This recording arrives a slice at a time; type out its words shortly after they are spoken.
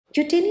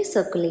Cutaneous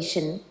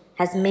circulation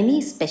has many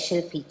special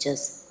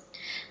features.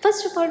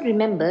 First of all,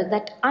 remember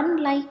that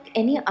unlike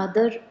any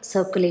other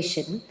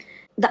circulation,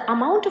 the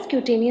amount of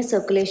cutaneous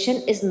circulation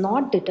is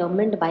not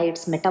determined by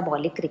its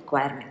metabolic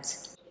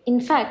requirements.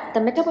 In fact, the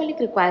metabolic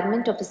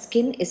requirement of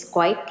skin is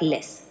quite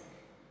less.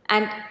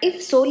 And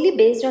if solely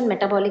based on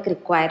metabolic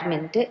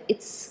requirement,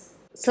 its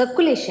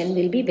circulation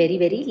will be very,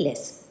 very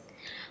less.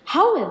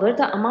 However,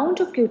 the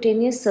amount of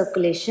cutaneous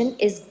circulation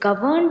is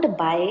governed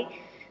by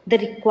the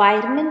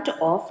requirement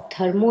of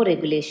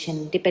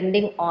thermoregulation,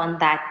 depending on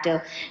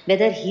that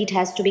whether heat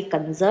has to be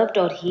conserved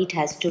or heat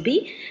has to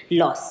be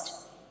lost.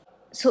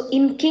 So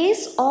in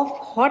case of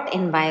hot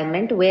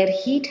environment where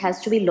heat has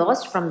to be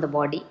lost from the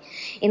body,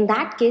 in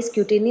that case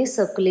cutaneous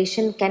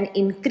circulation can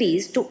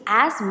increase to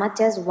as much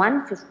as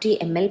 150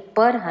 ml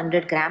per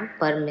 100 gram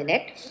per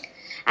minute.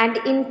 And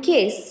in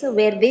case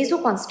where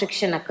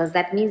vasoconstriction occurs,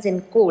 that means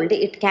in cold,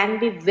 it can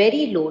be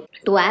very low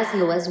to as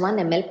low as 1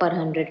 ml per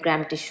 100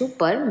 gram tissue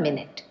per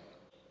minute.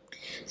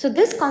 So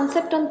this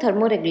concept on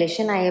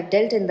thermoregulation I have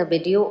dealt in the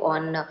video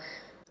on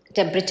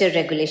temperature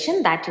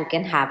regulation, that you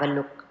can have a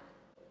look.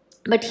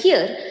 But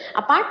here,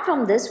 apart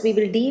from this, we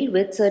will deal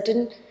with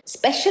certain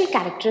special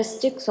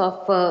characteristics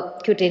of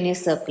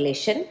cutaneous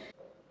circulation.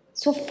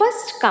 So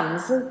first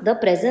comes the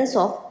presence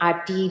of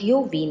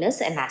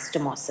arteriovenous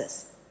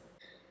anastomosis.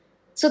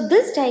 So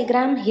this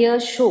diagram here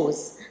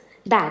shows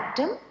that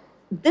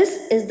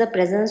this is the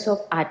presence of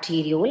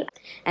arteriole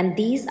and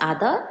these are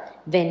the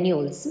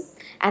venules,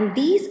 and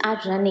these are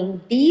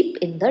running deep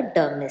in the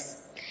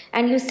dermis.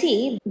 And you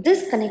see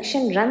this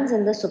connection runs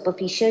in the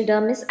superficial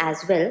dermis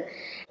as well.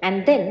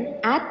 And then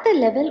at the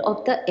level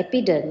of the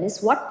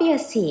epidermis, what we are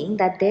seeing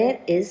that there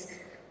is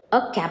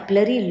a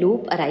capillary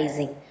loop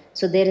arising.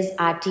 So there is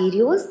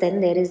arterioles,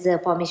 then there is a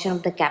formation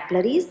of the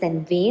capillaries,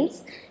 then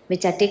veins,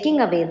 which are taking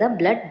away the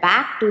blood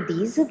back to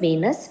these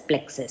venous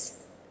plexus.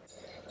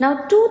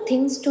 Now two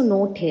things to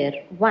note here.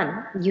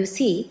 One, you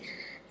see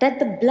that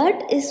the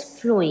blood is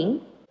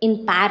flowing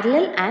in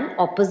parallel and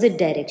opposite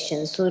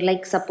directions. So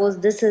like suppose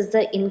this is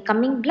the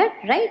incoming blood,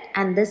 right?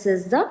 And this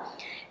is the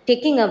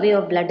taking away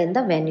of blood in the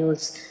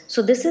venules.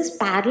 So this is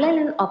parallel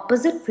and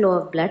opposite flow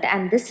of blood,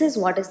 and this is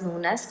what is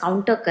known as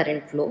counter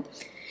current flow.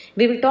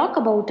 We will talk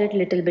about it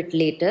little bit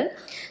later.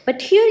 But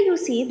here you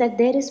see that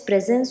there is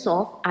presence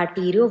of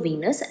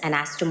arteriovenous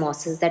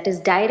anastomosis, that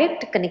is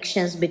direct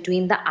connections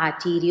between the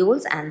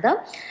arterioles and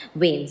the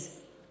veins.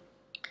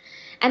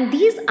 And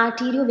these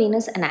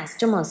arteriovenous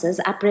anastomoses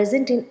are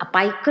present in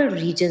apical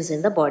regions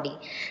in the body.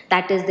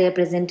 That is, they are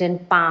present in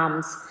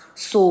palms,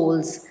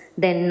 soles,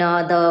 then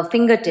the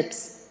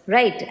fingertips,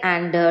 right,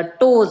 and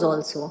toes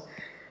also,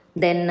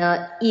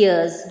 then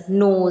ears,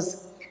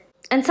 nose,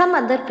 and some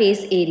other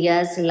face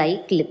areas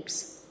like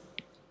lips.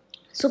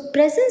 So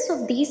presence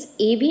of these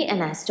AV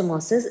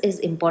anastomosis is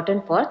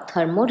important for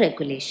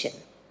thermoregulation.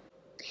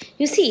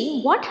 You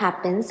see what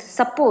happens,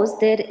 suppose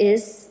there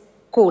is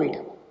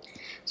cold.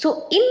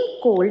 So in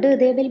cold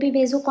there will be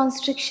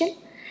vasoconstriction,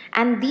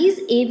 and these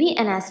AV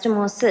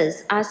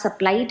anastomoses are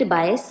supplied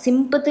by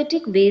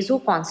sympathetic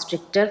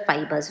vasoconstrictor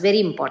fibers. Very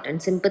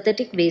important,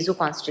 sympathetic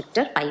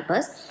vasoconstrictor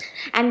fibers.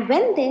 And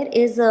when there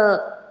is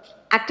a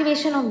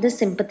activation of this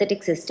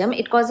sympathetic system,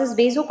 it causes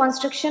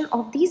vasoconstriction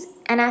of these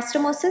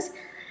anastomoses.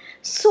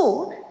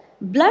 So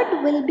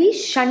blood will be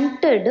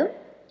shunted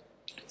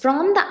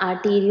from the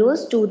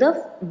arterioles to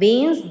the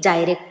veins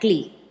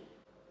directly.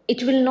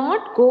 It will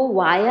not go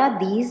via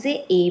these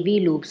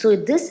AV loops. So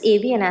this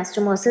AV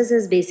anastomosis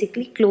is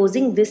basically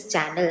closing this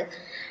channel,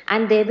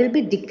 and there will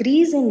be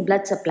decrease in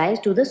blood supply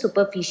to the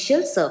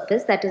superficial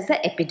surface, that is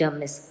the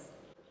epidermis.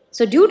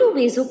 So due to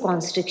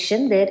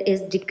vasoconstriction, there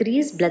is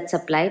decreased blood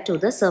supply to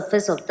the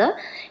surface of the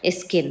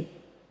skin.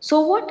 So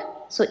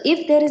what? So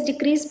if there is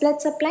decreased blood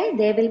supply,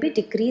 there will be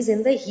decrease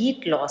in the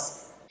heat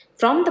loss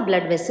from the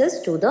blood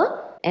vessels to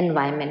the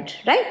environment,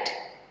 right?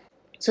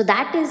 So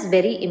that is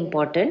very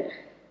important,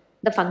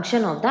 the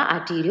function of the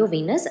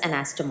arteriovenous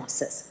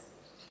anastomosis.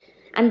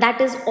 And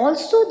that is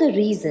also the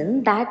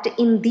reason that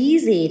in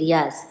these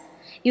areas,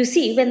 you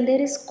see when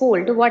there is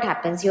cold, what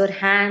happens? Your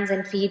hands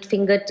and feet,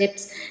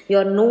 fingertips,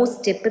 your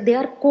nose tip, they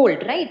are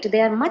cold, right?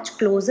 They are much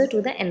closer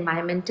to the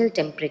environmental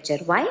temperature.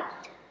 Why?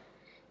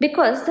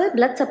 Because the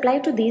blood supply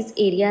to these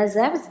areas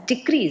has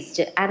decreased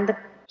and the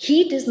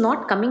heat is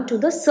not coming to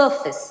the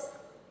surface.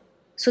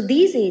 So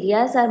these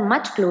areas are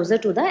much closer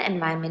to the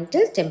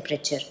environmental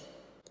temperature.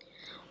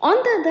 On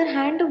the other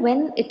hand,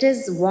 when it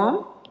is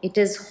warm, it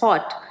is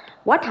hot,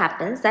 what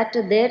happens that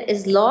there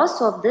is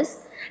loss of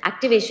this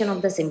activation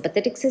of the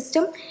sympathetic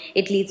system.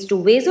 It leads to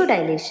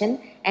vasodilation,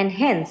 and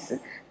hence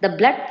the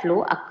blood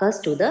flow occurs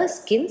to the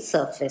skin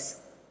surface.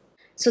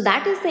 So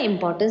that is the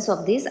importance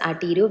of these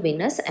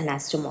arteriovenous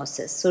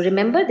anastomosis. So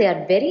remember, they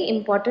are very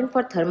important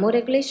for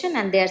thermoregulation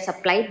and they are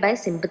supplied by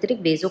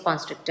sympathetic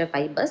vasoconstrictor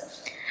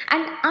fibers.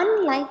 And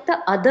unlike the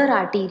other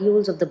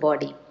arterioles of the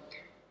body,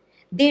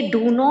 they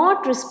do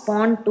not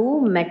respond to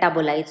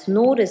metabolites,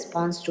 no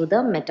response to the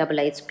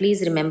metabolites.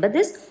 Please remember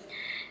this,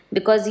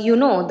 because you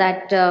know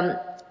that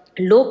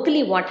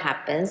locally what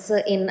happens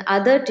in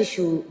other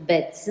tissue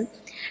beds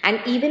and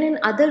even in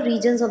other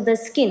regions of the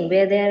skin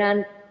where there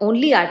are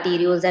only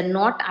arterioles and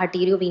not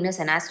arteriovenous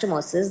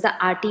anastomosis, the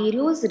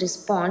arterioles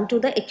respond to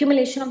the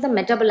accumulation of the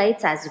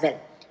metabolites as well.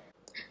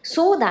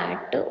 So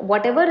that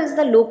whatever is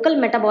the local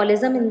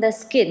metabolism in the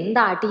skin, the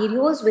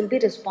arterioles will be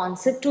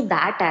responsive to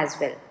that as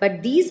well.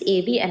 But these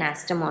AV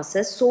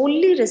anastomoses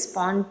solely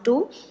respond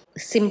to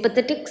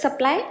sympathetic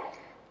supply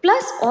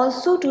plus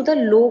also to the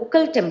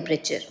local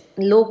temperature,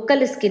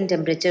 local skin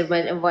temperature,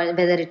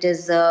 whether it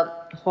is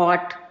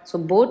hot. So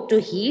both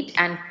to heat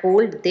and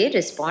cold they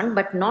respond,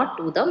 but not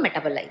to the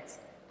metabolites.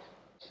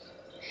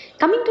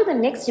 Coming to the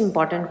next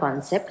important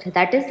concept,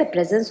 that is the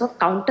presence of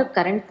counter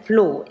current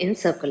flow in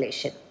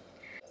circulation.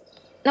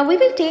 Now we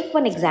will take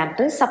one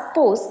example.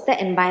 Suppose the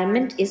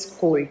environment is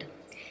cold.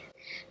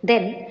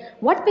 Then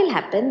what will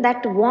happen,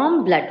 that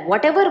warm blood,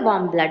 whatever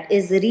warm blood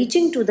is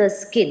reaching to the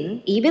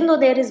skin, even though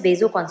there is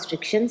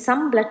vasoconstriction,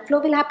 some blood flow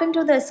will happen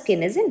to the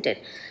skin, isn't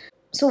it?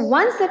 So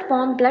once that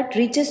warm blood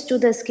reaches to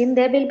the skin,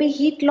 there will be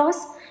heat loss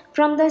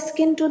from the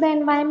skin to the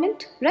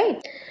environment,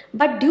 right?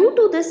 But due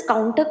to this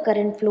counter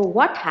current flow,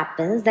 what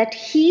happens, that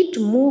heat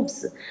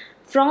moves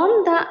from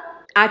the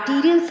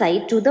arterial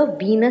side to the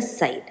venous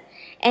side,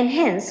 and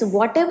hence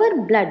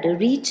whatever blood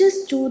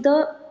reaches to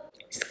the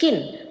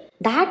skin,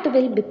 that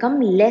will become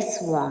less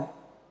warm.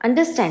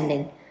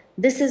 Understanding?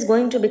 This is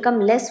going to become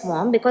less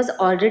warm because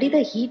already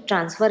the heat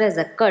transfer has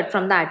occurred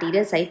from the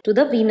arterial side to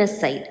the venous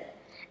side.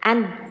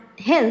 And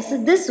hence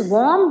this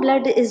warm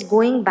blood is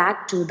going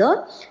back to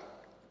the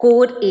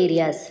core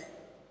areas.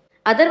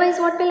 Otherwise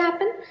what will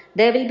happen?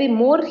 There will be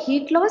more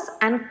heat loss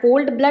and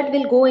cold blood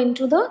will go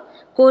into the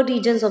core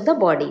regions of the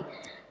body.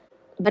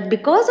 But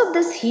because of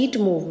this heat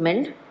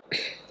movement,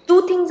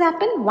 two things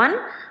happen. One,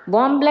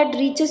 warm blood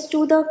reaches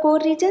to the core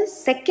regions.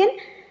 Second,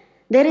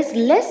 there is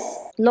less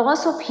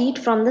loss of heat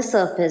from the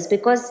surface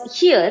because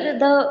here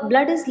the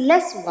blood is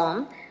less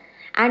warm,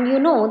 and you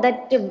know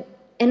that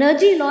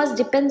energy loss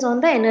depends on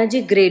the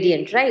energy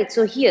gradient, right?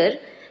 So here,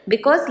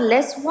 because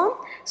less warm,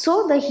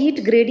 so the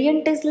heat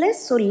gradient is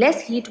less, so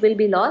less heat will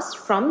be lost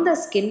from the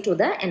skin to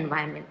the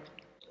environment.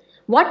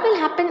 What will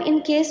happen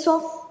in case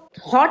of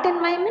hot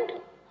environment?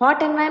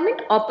 Hot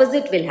environment,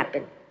 opposite will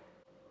happen.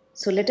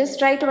 So let us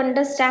try to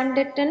understand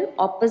it in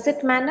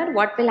opposite manner.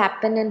 What will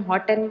happen in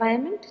hot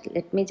environment?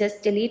 Let me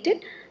just delete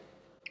it.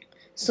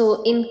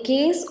 So in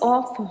case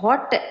of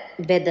hot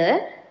weather,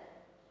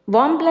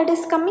 warm blood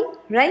is coming,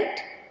 right?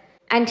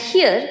 And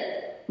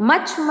here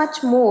much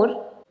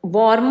more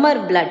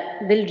warmer blood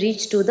will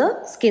reach to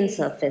the skin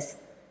surface.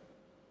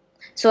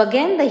 So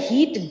again the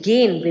heat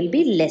gain will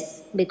be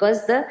less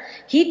because the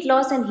heat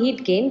loss and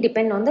heat gain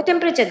depend on the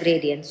temperature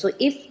gradient. So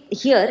if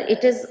here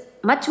it is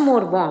much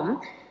more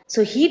warm,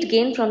 so heat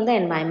gain from the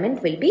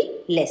environment will be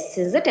less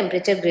since the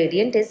temperature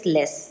gradient is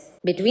less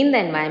between the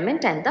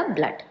environment and the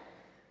blood.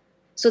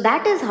 So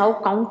that is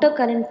how counter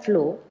current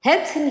flow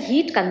helps in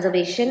heat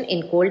conservation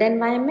in cold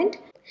environment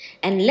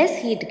and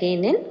less heat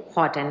gain in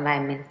hot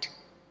environment.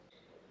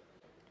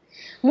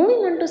 Moving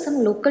on to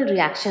some local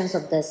reactions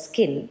of the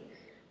skin,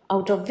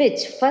 out of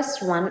which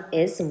first one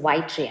is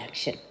white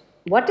reaction.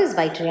 What is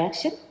white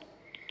reaction?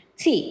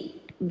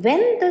 See,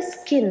 when the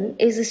skin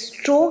is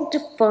stroked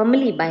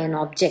firmly by an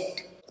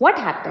object, what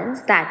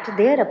happens, that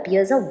there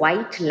appears a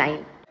white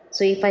line.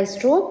 So if I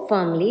stroke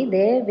firmly,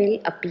 there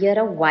will appear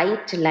a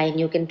white line.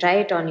 You can try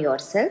it on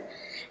yourself.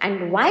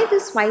 And why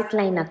this white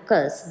line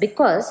occurs?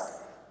 Because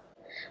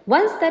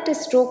once that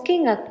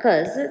stroking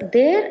occurs,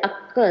 there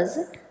occurs,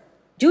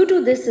 due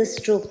to this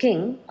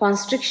stroking,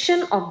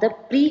 constriction of the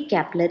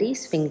precapillary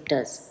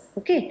sphincters.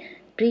 Okay,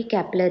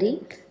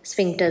 precapillary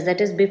sphincters,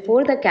 that is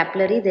before the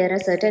capillary there are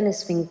certain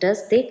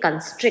sphincters, they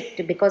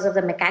constrict because of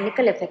the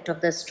mechanical effect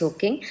of the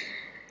stroking,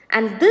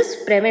 and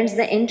this prevents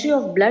the entry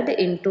of blood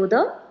into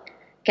the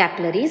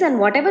capillaries, and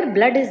whatever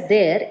blood is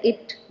there,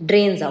 it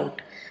drains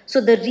out.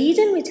 So the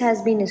region which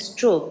has been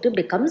stroked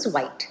becomes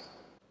white.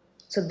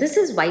 So this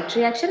is white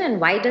reaction, and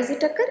why does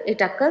it occur?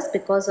 It occurs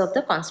because of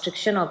the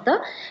constriction of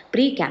the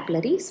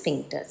precapillary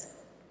sphincters.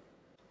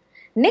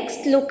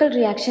 Next local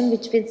reaction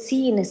which we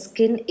see in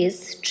skin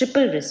is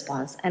triple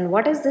response. And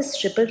what is this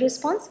triple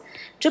response?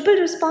 Triple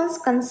response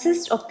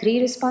consists of three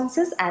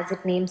responses as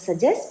its name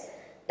suggests.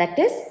 That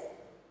is,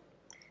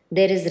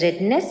 there is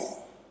redness,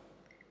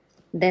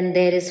 then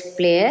there is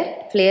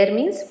flare. Flare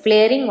means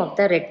flaring of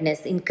the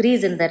redness,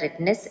 increase in the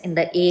redness in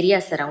the area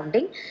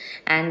surrounding,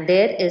 and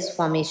there is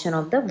formation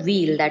of the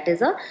wheal, that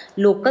is a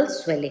local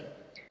swelling.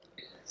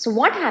 So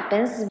what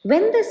happens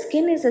when the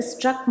skin is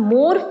struck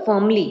more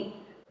firmly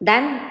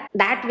than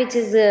that which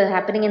is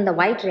happening in the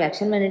white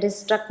reaction? When it is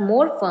struck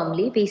more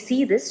firmly, we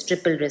see this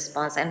triple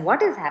response. And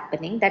what is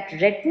happening? That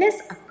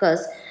redness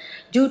occurs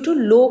due to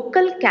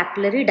local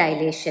capillary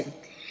dilation.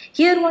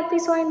 Here what we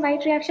saw in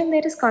white reaction,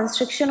 there is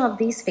constriction of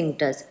these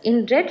sphincters.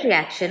 In red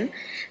reaction,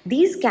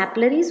 these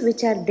capillaries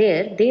which are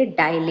there, they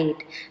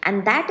dilate,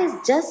 and that is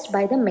just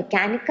by the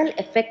mechanical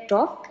effect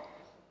of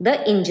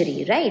the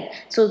injury, right?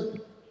 So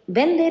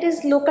when there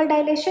is local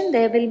dilation,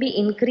 there will be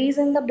increase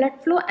in the blood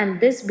flow,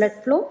 and this blood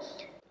flow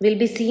will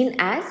be seen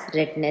as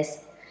redness.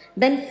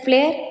 Then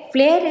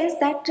flare is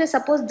that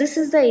suppose this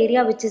is the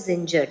area which is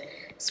injured.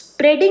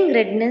 Spreading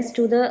redness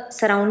to the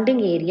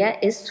surrounding area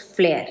is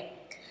flare.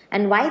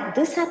 And why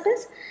this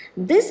happens?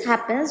 This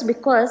happens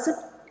because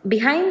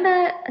behind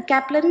the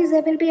capillaries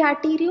there will be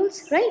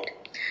arterioles, right?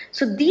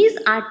 So these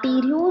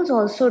arterioles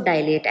also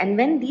dilate, and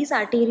when these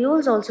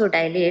arterioles also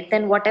dilate,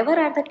 then whatever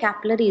are the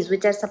capillaries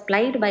which are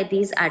supplied by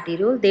these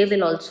arterioles, they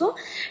will also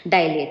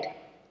dilate.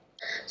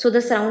 So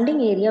the surrounding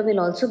area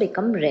will also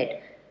become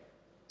red.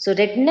 So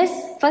redness,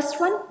 first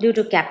one due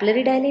to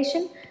capillary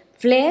dilation,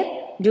 flare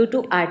due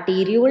to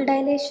arteriole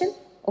dilation,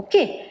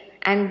 okay,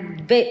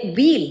 and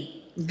wheal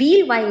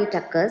why it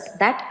occurs?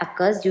 That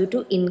occurs due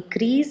to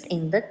increase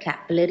in the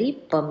capillary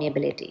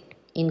permeability.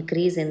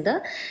 Increase in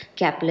the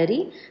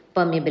capillary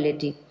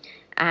permeability.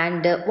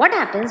 And what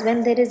happens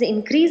when there is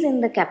increase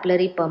in the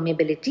capillary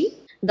permeability?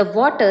 The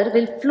water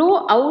will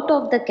flow out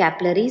of the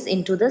capillaries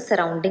into the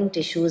surrounding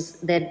tissues.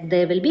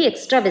 There will be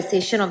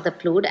extravasation of the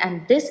fluid,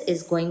 and this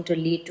is going to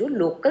lead to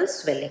local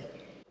swelling.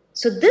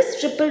 So this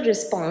triple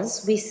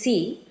response we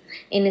see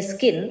in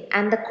skin,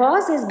 and the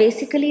cause is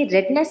basically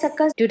redness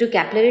occurs due to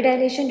capillary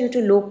dilation due to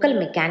local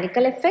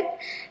mechanical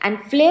effect, and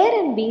flare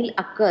and wheal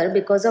occur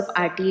because of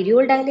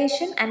arteriole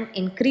dilation and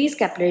increased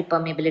capillary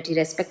permeability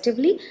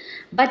respectively.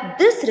 But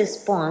this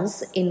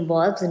response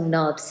involves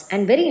nerves,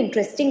 and very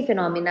interesting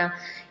phenomena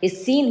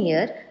is seen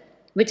here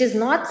which is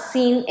not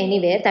seen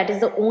anywhere. That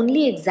is the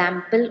only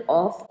example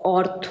of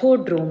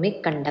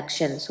orthodromic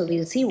conduction. So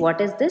we'll see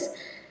what is this.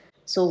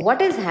 So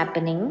what is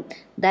happening,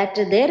 that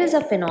there is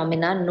a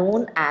phenomena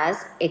known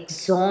as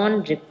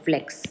axon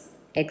reflex,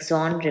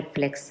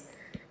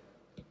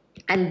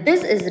 and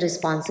this is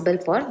responsible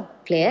for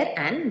flare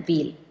and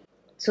wheal.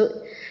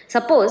 So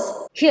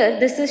suppose here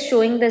this is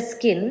showing the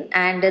skin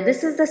and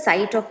this is the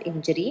site of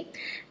injury.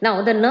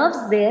 Now the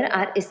nerves there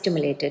are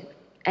stimulated,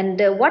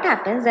 and what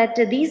happens that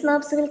these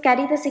nerves will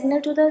carry the signal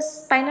to the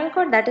spinal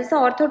cord, that is the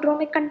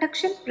orthodromic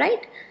conduction,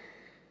 right?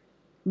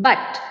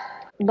 But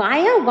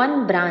via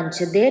one branch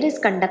there is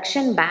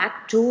conduction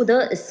back to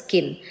the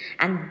skin,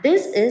 and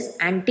this is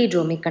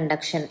antidromic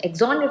conduction.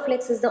 Axon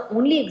reflex is the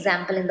only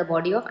example in the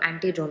body of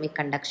antidromic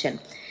conduction,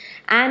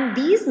 and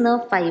these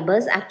nerve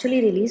fibers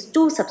actually release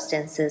two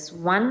substances.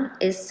 One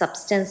is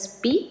substance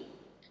P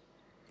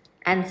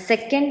and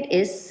second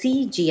is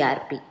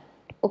CGRP,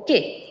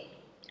 okay,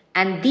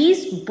 and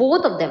these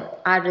both of them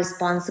are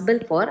responsible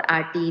for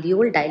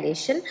arteriole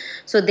dilation.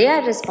 So they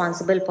are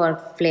responsible for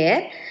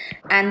flare,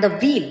 and the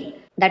wheal,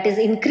 that is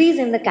increase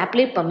in the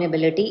capillary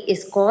permeability,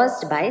 is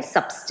caused by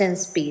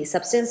substance P.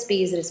 Substance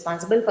P is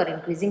responsible for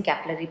increasing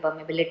capillary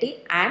permeability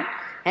and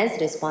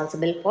hence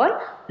responsible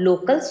for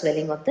local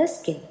swelling of the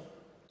skin.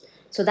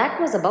 So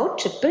that was about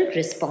triple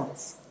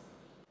response.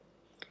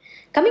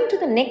 Coming to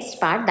the next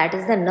part, that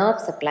is the nerve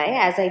supply.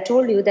 As I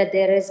told you that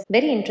there is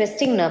very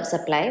interesting nerve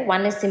supply.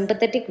 One is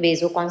sympathetic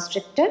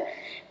vasoconstrictor,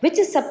 which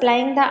is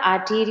supplying the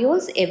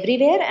arterioles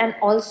everywhere, and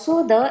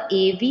also the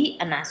AV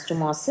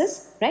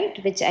anastomosis,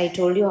 right, which I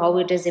told you how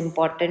it is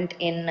important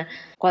in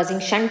causing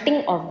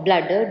shunting of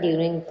blood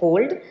during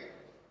cold.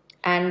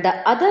 And the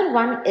other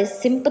one is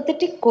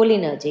sympathetic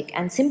cholinergic,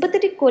 and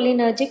sympathetic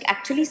cholinergic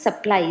actually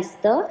supplies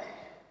the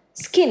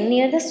skin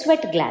near the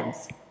sweat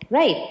glands,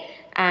 right?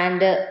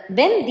 And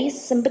when these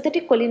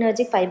sympathetic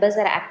cholinergic fibers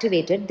are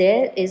activated,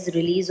 there is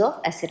release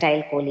of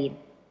acetylcholine.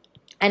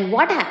 And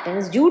what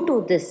happens due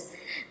to this?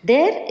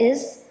 There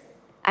is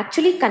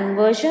actually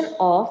conversion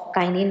of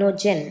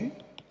kininogen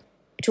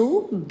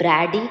to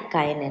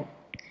bradykinin.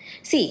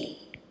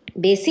 See,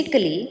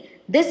 basically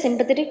this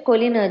sympathetic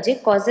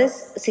cholinergic causes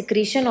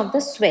secretion of the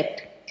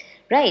sweat,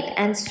 right?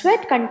 And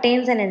sweat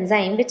contains an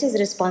enzyme which is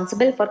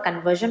responsible for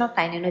conversion of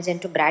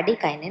kininogen to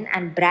bradykinin,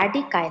 and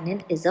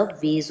bradykinin is a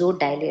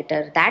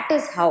vasodilator. That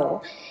is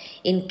how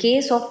in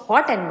case of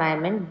hot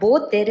environment,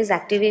 both there is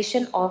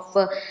activation of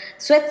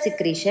sweat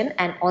secretion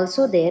and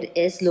also there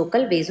is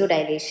local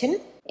vasodilation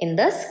in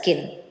the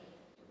skin.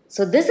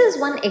 So this is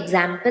one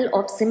example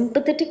of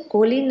sympathetic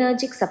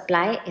cholinergic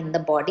supply in the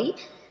body,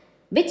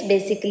 which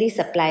basically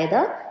supply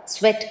the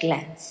sweat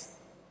glands.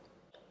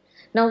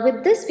 Now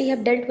with this we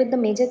have dealt with the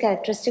major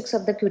characteristics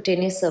of the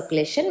cutaneous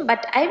circulation,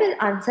 but I will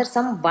answer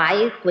some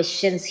why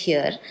questions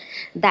here.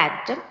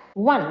 That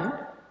one,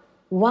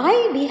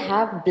 why we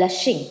have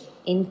blushing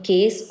in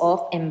case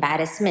of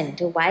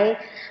embarrassment, why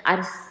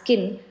our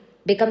skin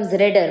becomes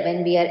redder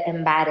when we are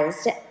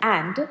embarrassed,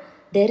 and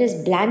there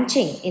is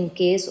blanching in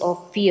case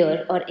of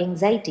fear or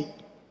anxiety.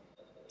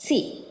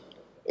 See,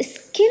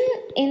 skin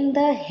in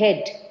the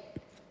head,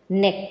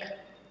 neck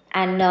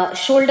and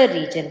shoulder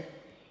region,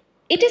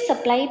 it is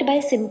supplied by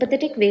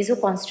sympathetic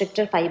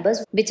vasoconstrictor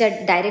fibers which are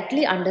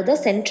directly under the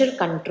central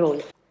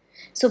control.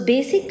 So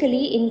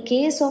basically in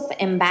case of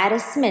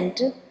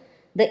embarrassment,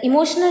 the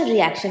emotional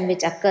reaction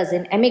which occurs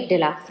in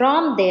amygdala,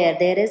 from there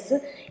is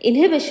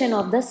inhibition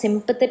of the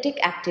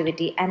sympathetic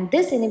activity, and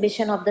this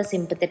inhibition of the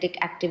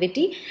sympathetic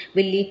activity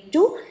will lead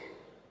to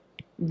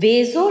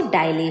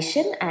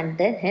vasodilation and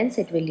then hence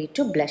it will lead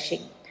to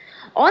blushing.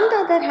 On the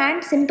other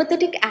hand,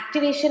 sympathetic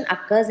activation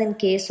occurs in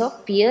case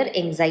of fear,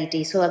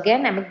 anxiety. So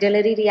again,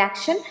 amygdalary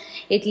reaction,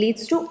 it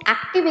leads to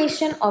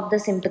activation of the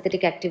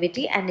sympathetic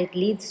activity and it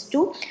leads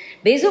to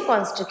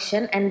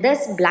vasoconstriction, and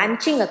thus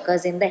blanching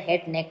occurs in the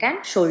head, neck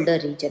and shoulder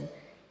region.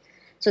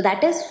 So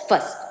that is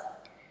first.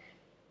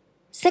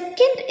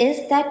 Second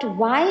is that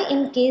why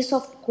in case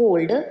of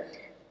cold,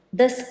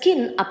 the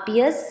skin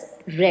appears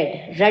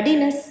red.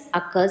 Ruddiness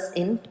occurs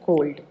in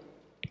cold.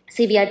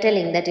 See, we are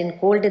telling that in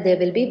cold there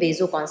will be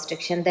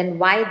vasoconstriction. Then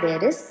why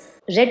there is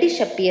reddish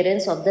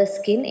appearance of the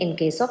skin in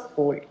case of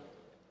cold?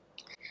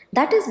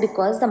 That is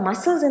because the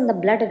muscles in the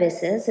blood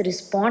vessels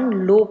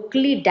respond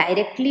locally,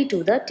 directly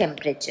to the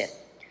temperature.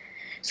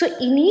 So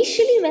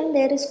initially when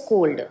there is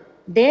cold,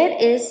 there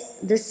is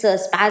this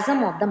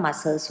spasm of the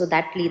muscles. So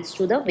that leads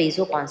to the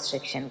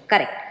vasoconstriction.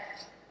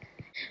 Correct.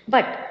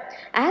 But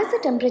as the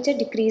temperature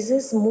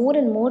decreases more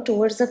and more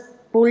towards the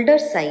colder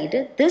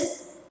side,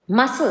 this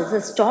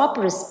muscles stop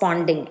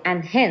responding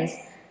and hence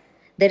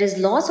there is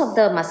loss of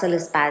the muscle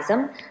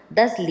spasm,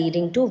 thus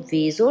leading to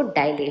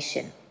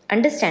vasodilation.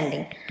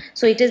 Understanding?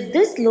 So it is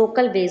this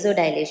local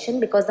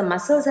vasodilation, because the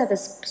muscles have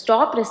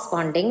stopped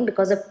responding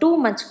because of too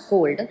much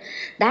cold,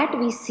 that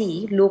we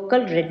see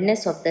local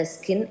redness of the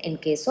skin in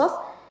case of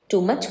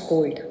too much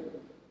cold.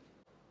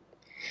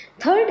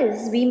 Third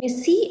is we may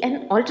see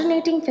an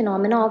alternating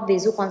phenomena of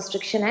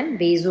vasoconstriction and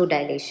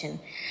vasodilation,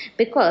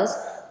 because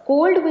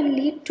cold will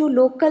lead to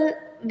local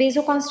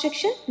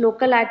vasoconstriction,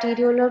 local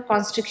arteriolar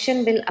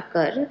constriction will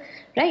occur,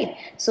 right?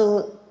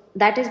 So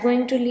that is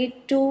going to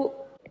lead to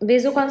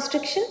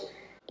vasoconstriction.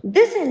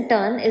 This in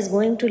turn is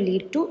going to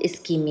lead to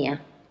ischemia,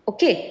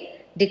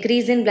 okay,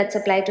 decrease in blood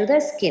supply to the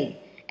skin,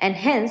 and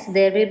hence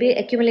there will be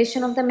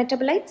accumulation of the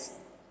metabolites.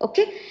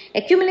 Okay,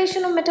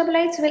 accumulation of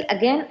metabolites will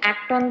again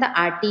act on the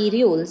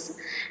arterioles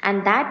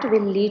and that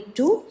will lead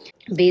to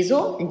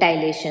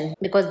vasodilation,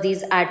 because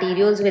these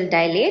arterioles will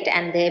dilate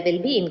and there will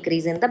be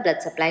increase in the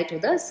blood supply to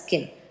the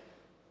skin.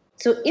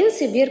 So in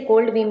severe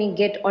cold we may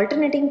get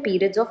alternating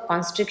periods of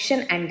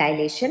constriction and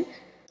dilation,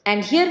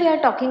 and here we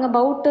are talking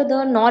about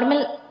the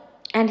normal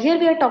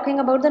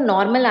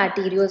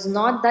arterioles,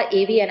 not the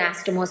AV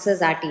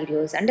anastomosis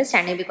arterioles.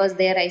 Understanding? Because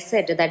there I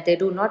said that they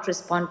do not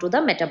respond to the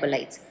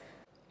metabolites.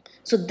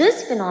 So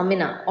this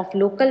phenomena of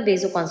local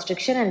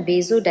vasoconstriction and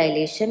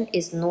vasodilation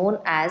is known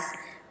as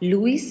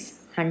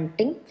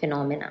Lewis-Hunting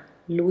phenomena.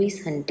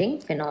 Lewis-Hunting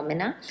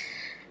phenomena.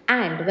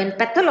 And when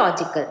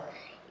pathological,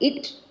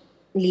 it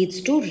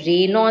leads to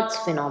Raynaud's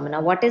phenomena.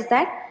 What is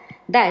that?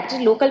 That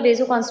local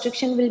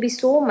vasoconstriction will be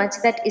so much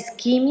that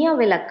ischemia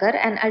will occur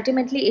and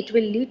ultimately it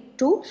will lead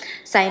to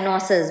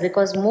cyanosis,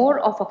 because more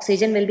of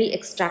oxygen will be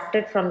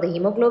extracted from the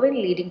hemoglobin,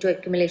 leading to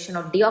accumulation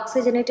of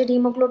deoxygenated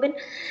hemoglobin,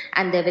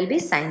 and there will be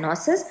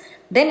cyanosis,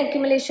 then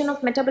accumulation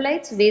of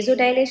metabolites,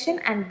 vasodilation,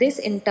 and this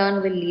in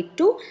turn will lead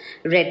to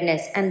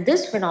redness, and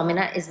this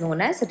phenomena is known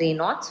as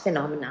Raynaud's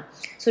phenomena.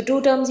 So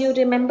two terms you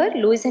remember,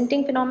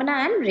 Lewis-Hunting phenomena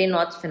and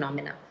Raynaud's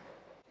phenomena.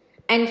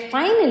 And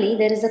finally,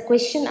 there is a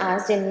question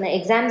asked in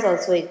exams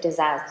also, it is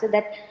asked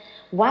that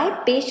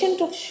why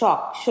patient of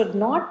shock should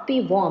not be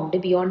warmed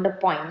beyond a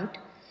point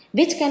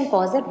which can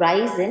cause a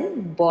rise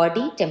in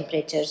body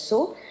temperature.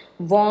 So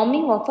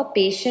warming of a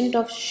patient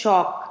of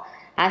shock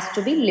has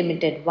to be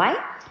limited. Why?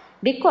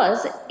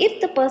 Because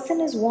if the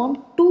person is warmed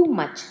too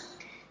much,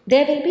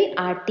 there will be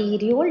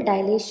arterial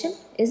dilation,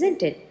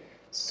 isn't it?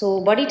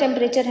 So body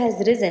temperature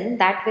has risen,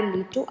 that will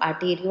lead to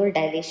arterial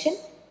dilation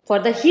for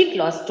the heat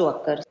loss to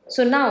occur.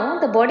 So now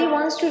the body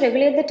wants to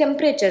regulate the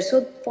temperature.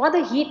 So for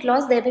the heat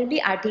loss, there will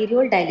be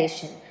arterial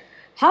dilation.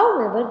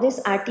 However, this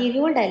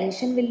arterial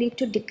dilation will lead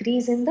to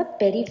decrease in the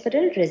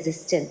peripheral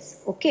resistance.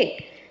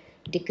 Okay,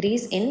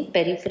 decrease in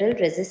peripheral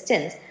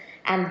resistance.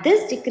 And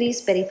this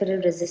decreased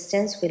peripheral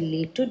resistance will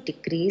lead to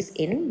decrease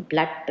in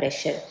blood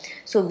pressure.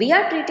 So we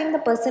are treating the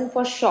person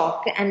for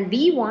shock and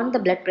we want the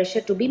blood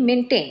pressure to be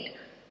maintained.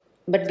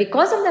 But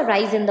because of the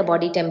rise in the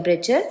body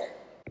temperature,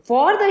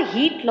 for the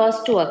heat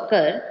loss to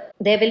occur,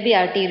 there will be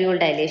arterial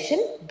dilation,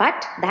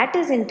 but that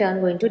is in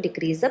turn going to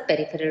decrease the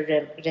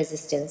peripheral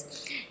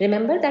resistance.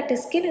 Remember that the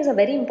skin is a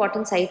very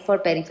important site for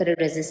peripheral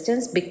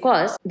resistance,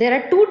 because there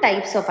are two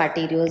types of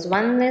arterioles.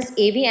 One is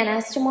AV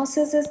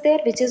anastomosis is there,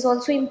 which is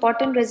also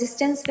important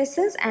resistance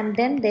vessels, and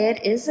then there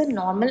is a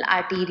normal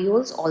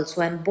arterioles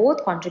also, and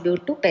both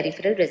contribute to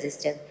peripheral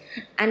resistance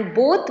and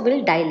both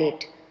will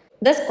dilate,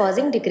 thus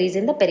causing decrease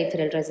in the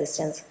peripheral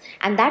resistance.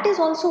 And that is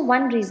also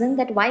one reason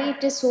that why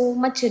it is so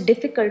much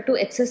difficult to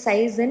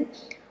exercise in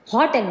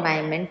hot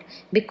environment,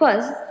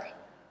 because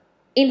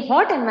in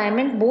hot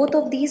environment both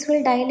of these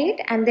will dilate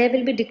and there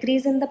will be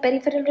decrease in the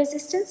peripheral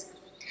resistance,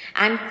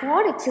 and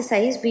for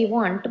exercise we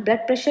want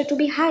blood pressure to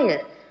be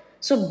higher.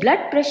 So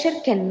blood pressure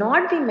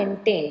cannot be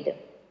maintained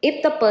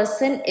if the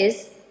person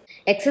is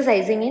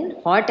exercising in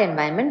hot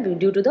environment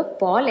due to the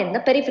fall in the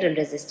peripheral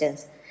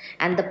resistance,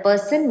 and the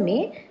person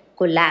may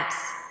collapse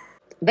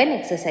when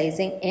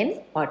exercising in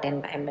hot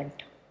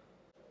environment.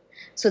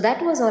 So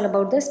that was all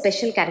about the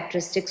special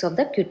characteristics of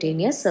the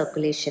cutaneous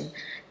circulation.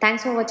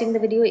 Thanks for watching the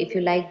video. If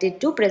you liked it,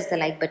 do press the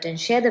like button,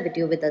 share the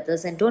video with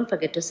others, and don't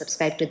forget to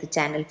subscribe to the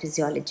channel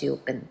Physiology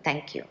Open.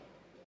 Thank you.